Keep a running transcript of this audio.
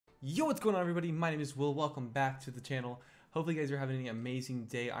Yo, what's going on, everybody? My name is Will. Welcome back to the channel. Hopefully you guys are having an amazing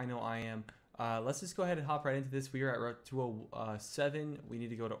day. I know I am. Let's just go ahead and hop right into this. We are at Route 207. We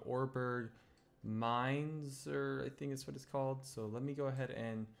need to go to Orberg Mines, or I think that's what it's called. So let me go ahead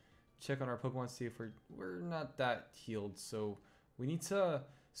and check on our Pokemon, see if we're not that healed. So we need to...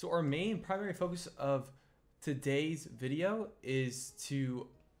 So our main primary focus of today's video is to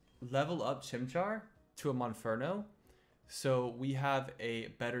level up Chimchar to a Monferno. So we have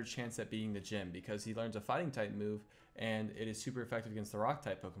a better chance at beating the gym because he learns a fighting type move and it is super effective against the rock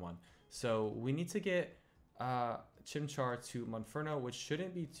type Pokemon. So we need to get Chimchar to Monferno, which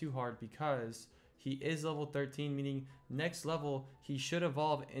shouldn't be too hard because he is level 13, meaning next level he should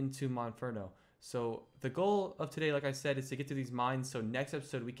evolve into Monferno. So the goal of today, like I said, is to get to these mines so next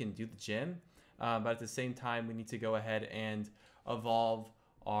episode we can do the gym. But at the same time, we need to go ahead and evolve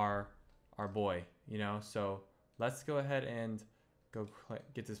our boy, you know? So let's go ahead and go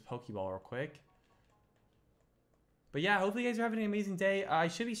get this Pokeball real quick. But yeah, hopefully you guys are having an amazing day. I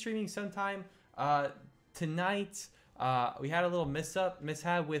should be streaming sometime tonight. We had a little mishap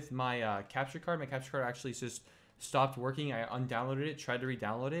with my capture card. My capture card actually just stopped working. I undownloaded it, tried to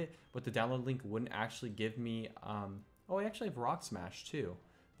re-download it, but the download link wouldn't actually give me... oh, I actually have Rock Smash too.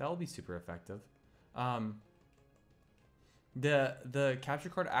 That will be super effective. The capture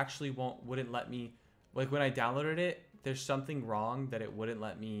card actually wouldn't let me... Like when I downloaded it, there's something wrong that it wouldn't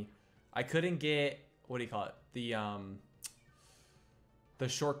let me. I couldn't get, what do you call it? The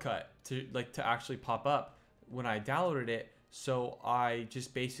shortcut to actually pop up when I downloaded it. So I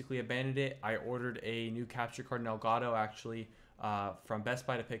just basically abandoned it. I ordered a new capture card in Elgato actually from Best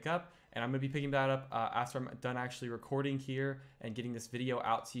Buy to pick up, and I'm gonna be picking that up after I'm done actually recording here and getting this video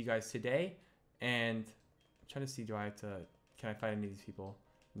out to you guys today. And I'm trying to see, can I fight any of these people?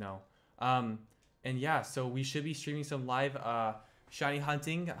 No. And yeah, so we should be streaming some live shiny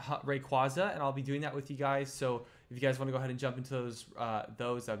hunting Rayquaza, and I'll be doing that with you guys. So if you guys want to go ahead and jump into those,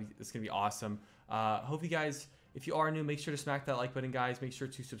 it's gonna be awesome. Hope you guys, if you are new, make sure to smack that like button, guys. Make sure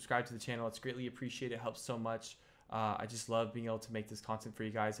to subscribe to the channel. It's greatly appreciated. It helps so much. I just love being able to make this content for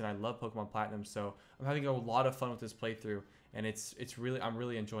you guys, and I love Pokemon Platinum. So I'm having a lot of fun with this playthrough, and I'm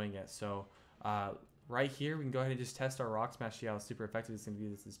really enjoying it. So right here, we can go ahead and just test our Rock Smash, see how super effective it's going to be.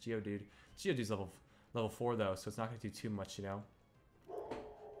 This Geodude. Geodude's level 4, though, so it's not going to do too much, you know?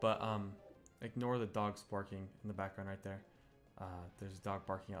 But, ignore the dogs barking in the background right there. There's a dog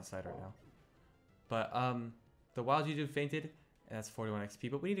barking outside right now. But, the Wild Geodude fainted, and that's 41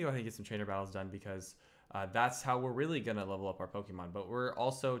 XP. But we need to go ahead and get some trainer battles done because that's how we're really going to level up our Pokemon. But we're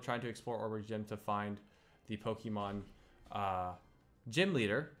also trying to explore Orberg Gym to find the Pokemon gym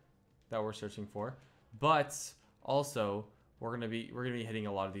leader that we're searching for. But also, we're gonna be hitting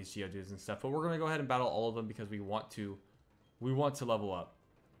a lot of these Geodudes and stuff. But we're gonna go ahead and battle all of them because we want to level up.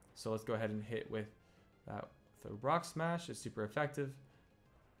 So let's go ahead and hit with that. The Rock Smash is super effective.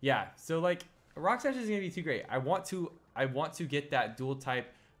 Yeah. So like Rock Smash isn't gonna be too great. I want to get that dual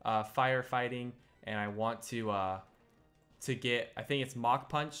type firefighting, and I want to get, I think it's Mach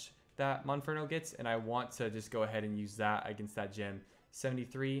Punch that Monferno gets, and I want to just go ahead and use that against that gym.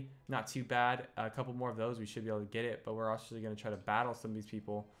 73, not too bad. A couple more of those, we should be able to get it, but we're actually going to try to battle some of these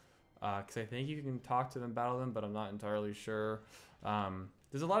people because I think you can talk to them, battle them, but I'm not entirely sure.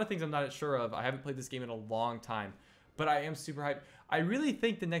 There's a lot of things I'm not sure of. I haven't played this game in a long time, but I am super hyped. I really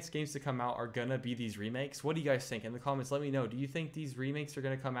think the next games to come out are going to be these remakes. What do you guys think? In the comments, let me know. Do you think these remakes are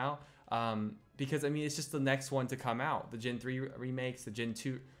going to come out? Because, I mean, it's just the next one to come out. The Gen 3 remakes, the Gen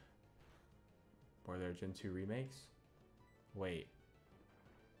 2... Were there Gen 2 remakes? Wait.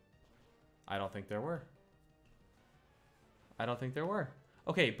 I don't think there were.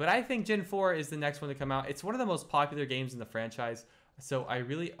 Okay, but I think Gen 4 is the next one to come out. It's one of the most popular games in the franchise. So I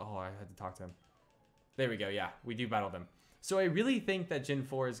really... Oh, I had to talk to him. There we go. Yeah, we do battle them. So I really think that Gen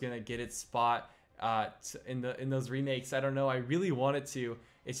 4 is going to get its spot in those remakes. I don't know. I really want it to.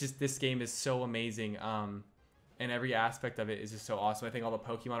 It's just this game is so amazing. And every aspect of it is just so awesome. I think all the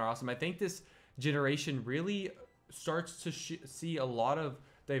Pokemon are awesome. I think this generation really starts to see a lot of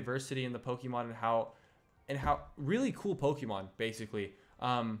diversity in the Pokemon and how really cool Pokemon basically.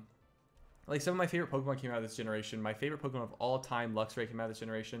 Like some of my favorite Pokemon came out of this generation. My favorite Pokemon of all time, Luxray, came out of this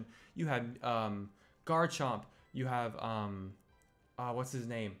generation. You had Garchomp. You have what's his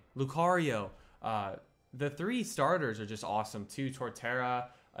name? Lucario. The 3 starters are just awesome too. Torterra,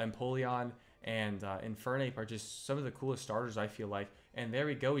 Empoleon, and Infernape are just some of the coolest starters, I feel like. And there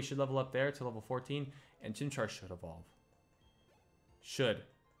we go. We should level up there to level 14, and Chimchar should evolve. Should.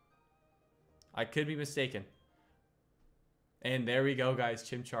 I could be mistaken. And there we go, guys.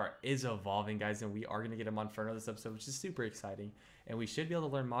 Chimchar is evolving, guys, and we are going to get a Monferno this episode, which is super exciting. And we should be able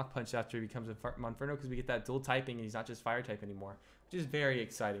to learn Mach Punch after he becomes a Monferno because we get that dual typing and he's not just fire type anymore, which is very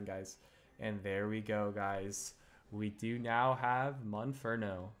exciting, guys. And there we go, guys. We do now have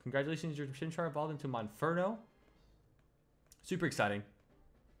Monferno. Congratulations, your Chimchar evolved into Monferno. Super exciting.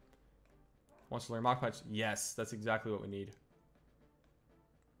 Wants to learn Mach Punch? Yes, that's exactly what we need.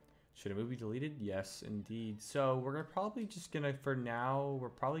 Should a move be deleted? Yes, indeed. So we're probably just gonna, for now, we're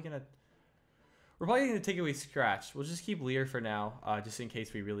probably gonna take away Scratch. We'll just keep Leer for now, just in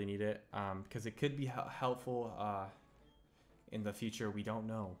case we really need it, because it could be helpful in the future. We don't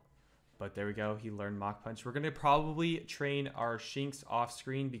know. But there we go. He learned Mach Punch. We're gonna probably train our Shinx off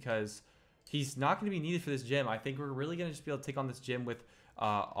screen because he's not gonna be needed for this gym. I think we're really gonna just be able to take on this gym with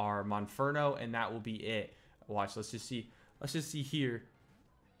our Monferno, and that will be it. Watch. Let's just see. Let's just see here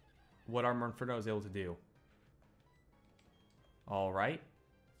what our Monferno is able to do. All right.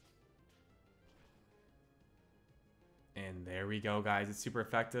 And there we go, guys. It's super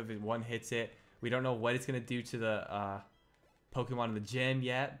effective. It one hits it. We don't know what it's going to do to the Pokemon in the gym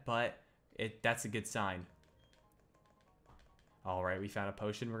yet, but that's a good sign. All right, we found a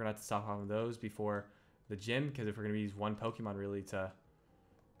potion. We're going to have to stop off of those before the gym, because if we're going to use one Pokemon really to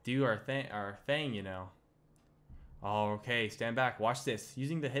do our thing, you know. Okay, stand back. Watch this.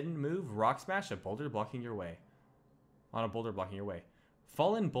 Using the hidden move, Rock Smash, a boulder blocking your way. On a boulder blocking your way.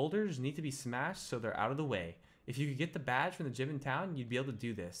 Fallen boulders need to be smashed so they're out of the way. If you could get the badge from the gym in town, you'd be able to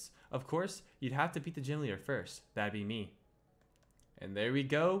do this. Of course, you'd have to beat the gym leader first. That'd be me. And there we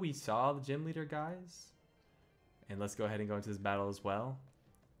go. We saw the gym leader, guys. And let's go ahead and go into this battle as well.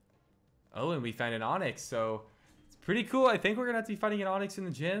 Oh, and we found an Onix, so it's pretty cool. I think we're going to have to be fighting an Onix in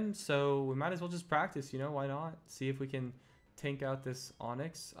the gym, so we might as well just practice, you know, why not? See if we can tank out this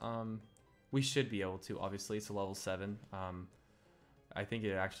Onix. We should be able to, obviously. It's a level 7. I think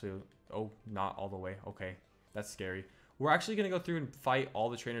it actually... Oh, not all the way. Okay, that's scary. We're actually going to go through and fight all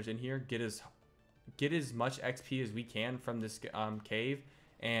the trainers in here, get as much XP as we can from this cave,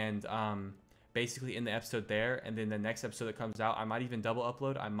 and basically in the episode there, and then the next episode that comes out, I might even double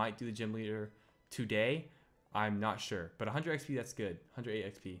upload. I might do the gym leader today. I'm not sure, but 100 XP, that's good.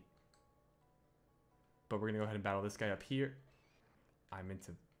 108 XP. But we're gonna go ahead and battle this guy up here. I'm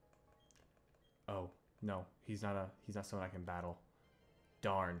into... Oh no, he's not someone I can battle.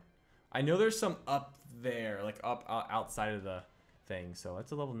 Darn. I know there's some up there, like up outside of the thing. So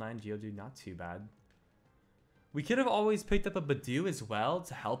that's a level 9 Geodude, not too bad. We could have always picked up a Badoo as well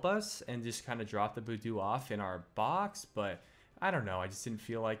to help us and just kind of drop the Badoo off in our box, but I don't know. I just didn't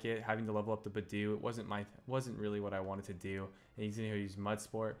feel like it, having to level up the Badoo. It wasn't really what I wanted to do. And he's gonna use Mud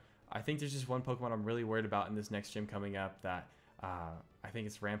Sport. I think there's just one Pokemon I'm really worried about in this next gym coming up that I think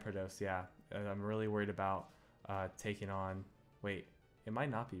it's Rampardos. Yeah, I'm really worried about taking on. Wait, it might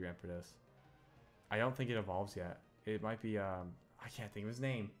not be Rampardos. I don't think it evolves yet. It might be. I can't think of his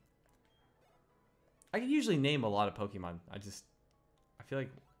name. I can usually name a lot of Pokemon. I feel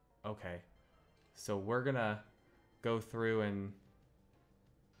like, okay. So we're gonna go through and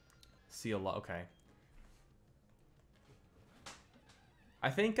see a lot. Okay. I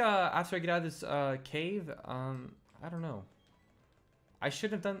think after I get out of this cave, I don't know. I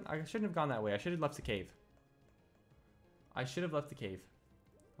shouldn't have gone that way. I should have left the cave. I should have left the cave.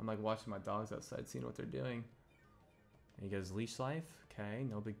 I'm like watching my dogs outside, seeing what they're doing. And he goes Leash Life. Okay,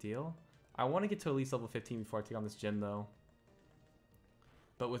 no big deal. I want to get to at least level 15 before I take on this gym, though.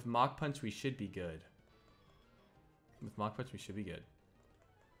 But with Mach Punch, we should be good. With Mach Punch, we should be good.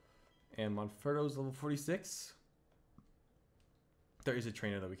 And Monferno's level 46. There is a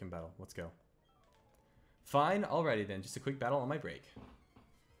trainer that we can battle. Let's go. Fine, alrighty then. Just a quick battle on my break.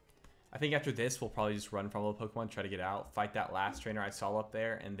 I think after this, we'll probably just run from all the Pokemon, try to get out, fight that last trainer I saw up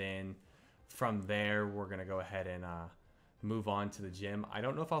there, and then from there, we're going to go ahead and move on to the gym. I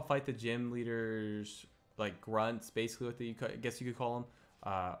don't know if I'll fight the gym leaders, like grunts, basically what I guess you could call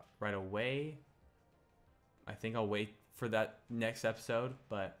them, right away. I think I'll wait for that next episode,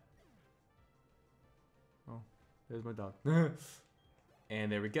 but... Oh, there's my dog. And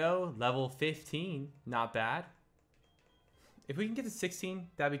there we go, level 15, not bad. If we can get to 16,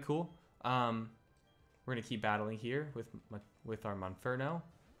 that'd be cool. We're gonna keep battling here with our Monferno.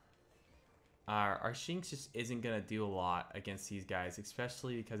 Our Shinx just isn't gonna do a lot against these guys,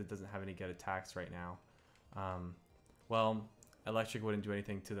 especially because it doesn't have any good attacks right now. Well, Electric wouldn't do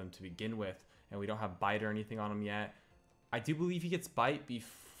anything to them to begin with, and we don't have Bite or anything on him yet. I do believe he gets Bite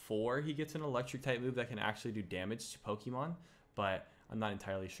before he gets an Electric type move that can actually do damage to Pokemon, but I'm not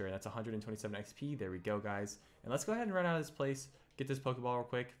entirely sure. That's 127 XP. There we go, guys. And let's go ahead and run out of this place. Get this Pokeball real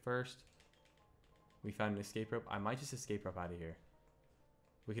quick first. We found an escape rope. I might just escape rope out of here.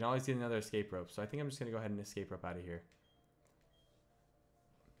 We can always get another escape rope. So I think I'm just going to go ahead and escape rope out of here.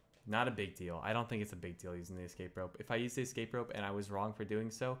 Not a big deal. I don't think it's a big deal using the escape rope. If I use the escape rope and I was wrong for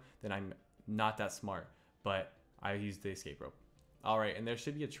doing so, then I'm not that smart. But I used the escape rope. Alright, and there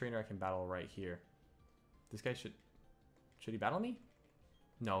should be a trainer I can battle right here. This guy should he battle me?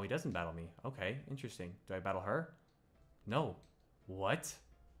 No, he doesn't battle me. Okay, interesting. Do I battle her? No. What?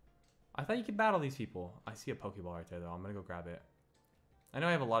 I thought you could battle these people. I see a Pokeball right there, though. I'm going to go grab it. I know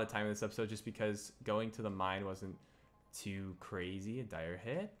I have a lot of time in this episode just because going to the mine wasn't too crazy. A dire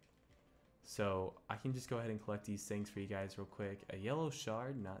hit. So I can just go ahead and collect these things for you guys real quick. A yellow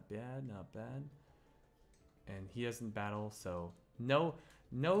shard. Not bad. Not bad. And he doesn't battle, so no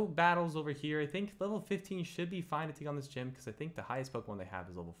battles over here. I think level 15 should be fine to take on this gym because I think the highest Pokemon they have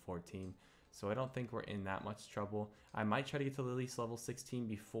is level 14. So I don't think we're in that much trouble. I might try to get to at least level 16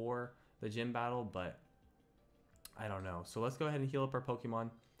 before the gym battle, but I don't know. So let's go ahead and heal up our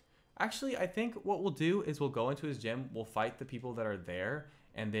Pokemon. Actually, I think what we'll do is we'll go into his gym, we'll fight the people that are there,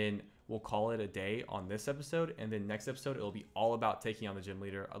 and then we'll call it a day on this episode. And then next episode, it'll be all about taking on the gym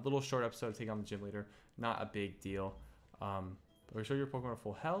leader. A little short episode to take on the gym leader. Not a big deal. But we're sure your Pokemon are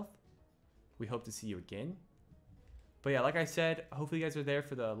full health. We hope to see you again. But yeah, like I said, hopefully you guys are there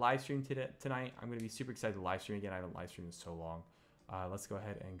for the live stream tonight. I'm going to be super excited to live stream again. I haven't live streamed in so long. Let's go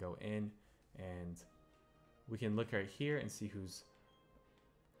ahead and go in. And we can look right here and see who's...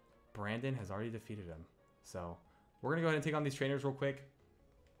 Brandon has already defeated him. So we're going to go ahead and take on these trainers real quick.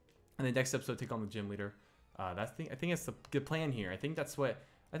 And then next episode, take on the gym leader. I think it's the good plan here. I think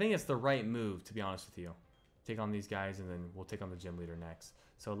it's the right move, to be honest with you. Take on these guys, and then we'll take on the gym leader next.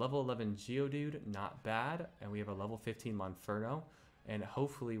 So level 11 Geodude, not bad. And we have a level 15 Monferno. And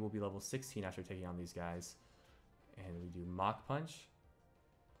hopefully we'll be level 16 after taking on these guys. And we do Mach Punch.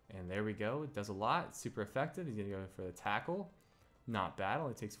 And there we go. It does a lot. It's super effective. He's going to go for the tackle. Not bad.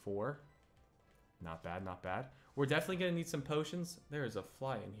 Only takes 4. Not bad, not bad. We're definitely going to need some potions. There is a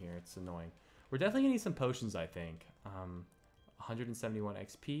fly in here. It's annoying. We're definitely going to need some potions, I think. 171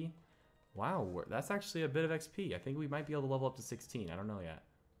 XP. Wow, that's actually a bit of XP. I think we might be able to level up to 16. I don't know yet.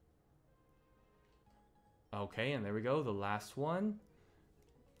 Okay, and there we go. The last one.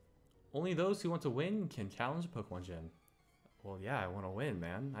 Only those who want to win can challenge a Pokemon Gym. Well, yeah, I want to win,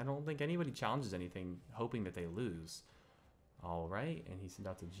 man. I don't think anybody challenges anything hoping that they lose. All right, and he sent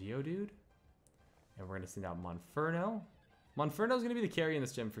out to Geodude. And we're going to send out Monferno. Monferno's going to be the carry in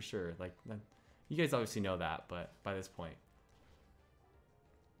this gym for sure. Like, you guys obviously know that, but by this point.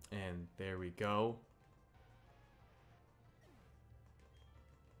 And there we go.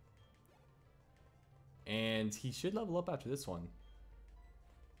 And he should level up after this one.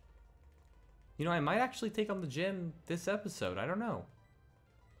 You know, I might actually take on the gym this episode. I don't know.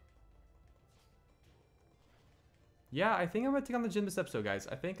 Yeah, I think I'm going to take on the gym this episode, guys.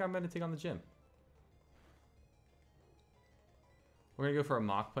 I think I'm going to take on the gym. We're going to go for a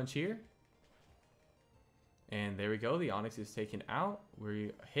Mach Punch here. And there we go. The Onix is taken out.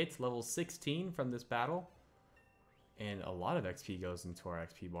 We hit level 16 from this battle. And a lot of XP goes into our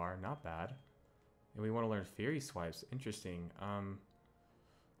XP bar. Not bad. And we want to learn Fury Swipes. Interesting.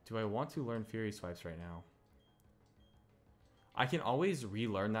 Do I want to learn Fury Swipes right now? I can always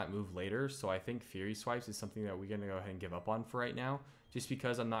relearn that move later. So I think Fury Swipes is something that we're going to go ahead and give up on for right now. Just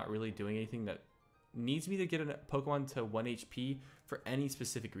because I'm not really doing anything that needs me to get a Pokemon to 1 HP for any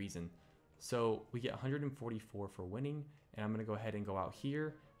specific reason. So we get 144 for winning, and I'm going to go ahead and go out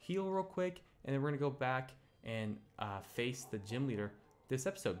here, heal real quick, and then we're going to go back and face the gym leader this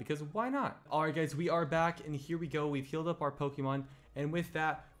episode, because why not? All right, guys, we are back, and here we go. We've healed up our Pokemon, and with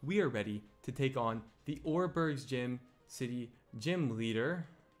that, we are ready to take on the Oreburgh Gym City gym leader.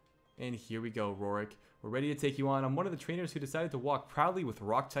 And here we go, Roark. We're ready to take you on. I'm one of the trainers who decided to walk proudly with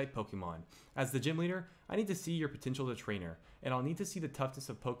Rock-type Pokemon. As the gym leader, I need to see your potential as a trainer, and I'll need to see the toughness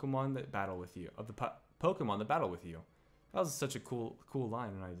of Pokemon that battle with you. Pokemon that battle with you. That was such a cool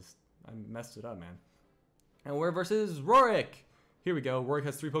line, and I messed it up, man. And we're versus Roark. Here we go. Roark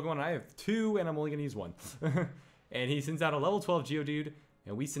has 3 Pokemon, and I have 2, and I'm only gonna use 1. And he sends out a level 12 Geodude,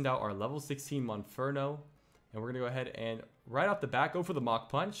 and we send out our level 16 Monferno, and we're gonna go ahead and right off the bat go for the Mach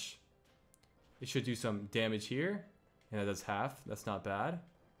Punch. It should do some damage here. And that does half. That's not bad.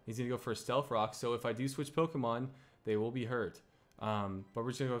 He's going to go for a Stealth Rock. So if I do switch Pokemon, they will be hurt. But we're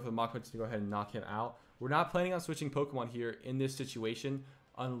just going to go for the Mach Punch to go ahead and knock him out. We're not planning on switching Pokemon here in this situation.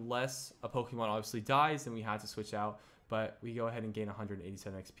 Unless a Pokemon obviously dies, then we have to switch out. But we go ahead and gain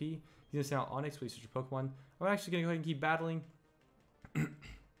 187 XP. He's going to send out Onix. Please switch your Pokemon. I'm actually going to go ahead and keep battling.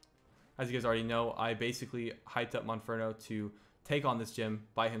 As you guys already know, I basically hyped up Monferno to take on this gym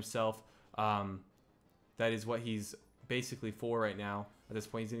by himself. That is what he's basically for right now. At this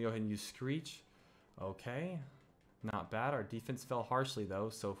point, he's going to go ahead and use Screech. Okay. Not bad. Our defense fell harshly, though.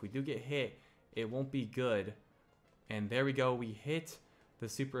 So if we do get hit, it won't be good. And there we go. We hit the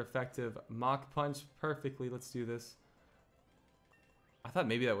super effective Mach Punch perfectly. Let's do this. I thought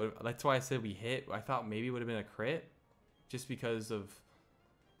maybe that would... That's why I said we hit. I thought maybe it would have been a crit. Just because of...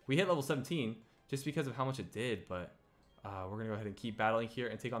 We hit level 17. Just because of how much it did. But we're going to go ahead and keep battling here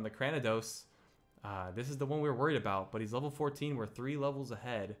and take on the Cranidos. This is the one we were worried about. But he's level 14. We're 3 levels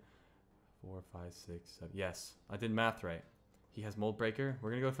ahead. 4, 5, 6, 7. Yes. I did math right. He has Mold Breaker.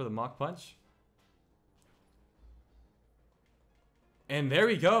 We're going to go for the Mach Punch. And there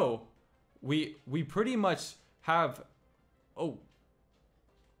we go. We pretty much have... Oh.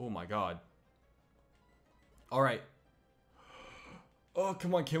 Oh my god. Alright. Oh,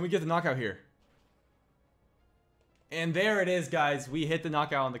 come on. Can we get the knockout here? And there it is, guys. We hit the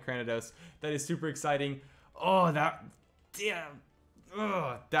knockout on the Cranidos. That is super exciting. Oh, that... Damn.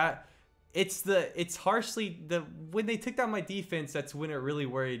 Ugh, that... It's harshly... When they took down my defense, that's when it really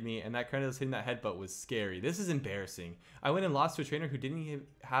worried me. And that Cranidos hitting that headbutt was scary. This is embarrassing. I went and lost to a trainer who didn't even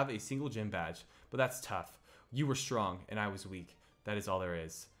have a single gym badge. But that's tough. You were strong, and I was weak. That is all there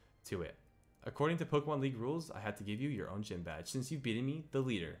is to it. According to Pokemon League rules, I had to give you your own gym badge since you've beaten me, the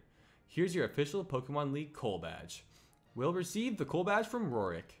leader. Here's your official Pokemon League Coal Badge. Will receive the Coal Badge from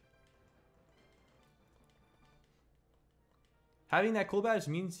Roark. Having that Coal Badge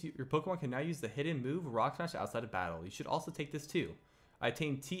means your Pokemon can now use the hidden move Rock Smash outside of battle. You should also take this too. I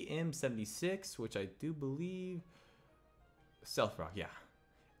attained TM76, which I do believe... Stealth Rock, yeah.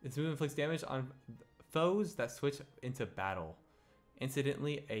 Its move inflicts damage on foes that switch into battle.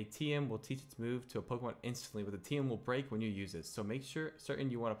 Incidentally, a TM will teach its move to a Pokemon instantly, but the TM will break when you use it. So make sure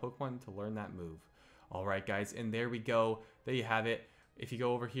certain you want a Pokemon to learn that move. Alright guys, and there we go. There you have it. If you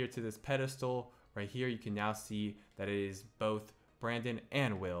go over here to this pedestal, right here, you can now see that it is both Brandon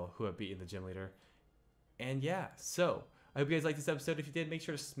and Will who have beaten the gym leader. And yeah, so I hope you guys liked this episode. If you did, make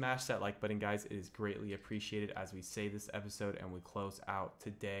sure to smash that like button, guys. It is greatly appreciated as we say this episode and we close out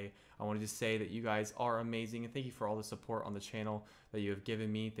today. I wanted to say that you guys are amazing, and thank you for all the support on the channel that you have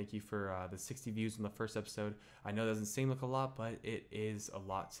given me. Thank you for the 60 views on the first episode. I know it doesn't seem like a lot, but it is a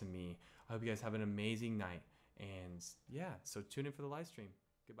lot to me. I hope you guys have an amazing night. And yeah, so tune in for the live stream.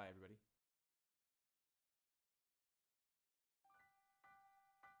 Goodbye, everybody.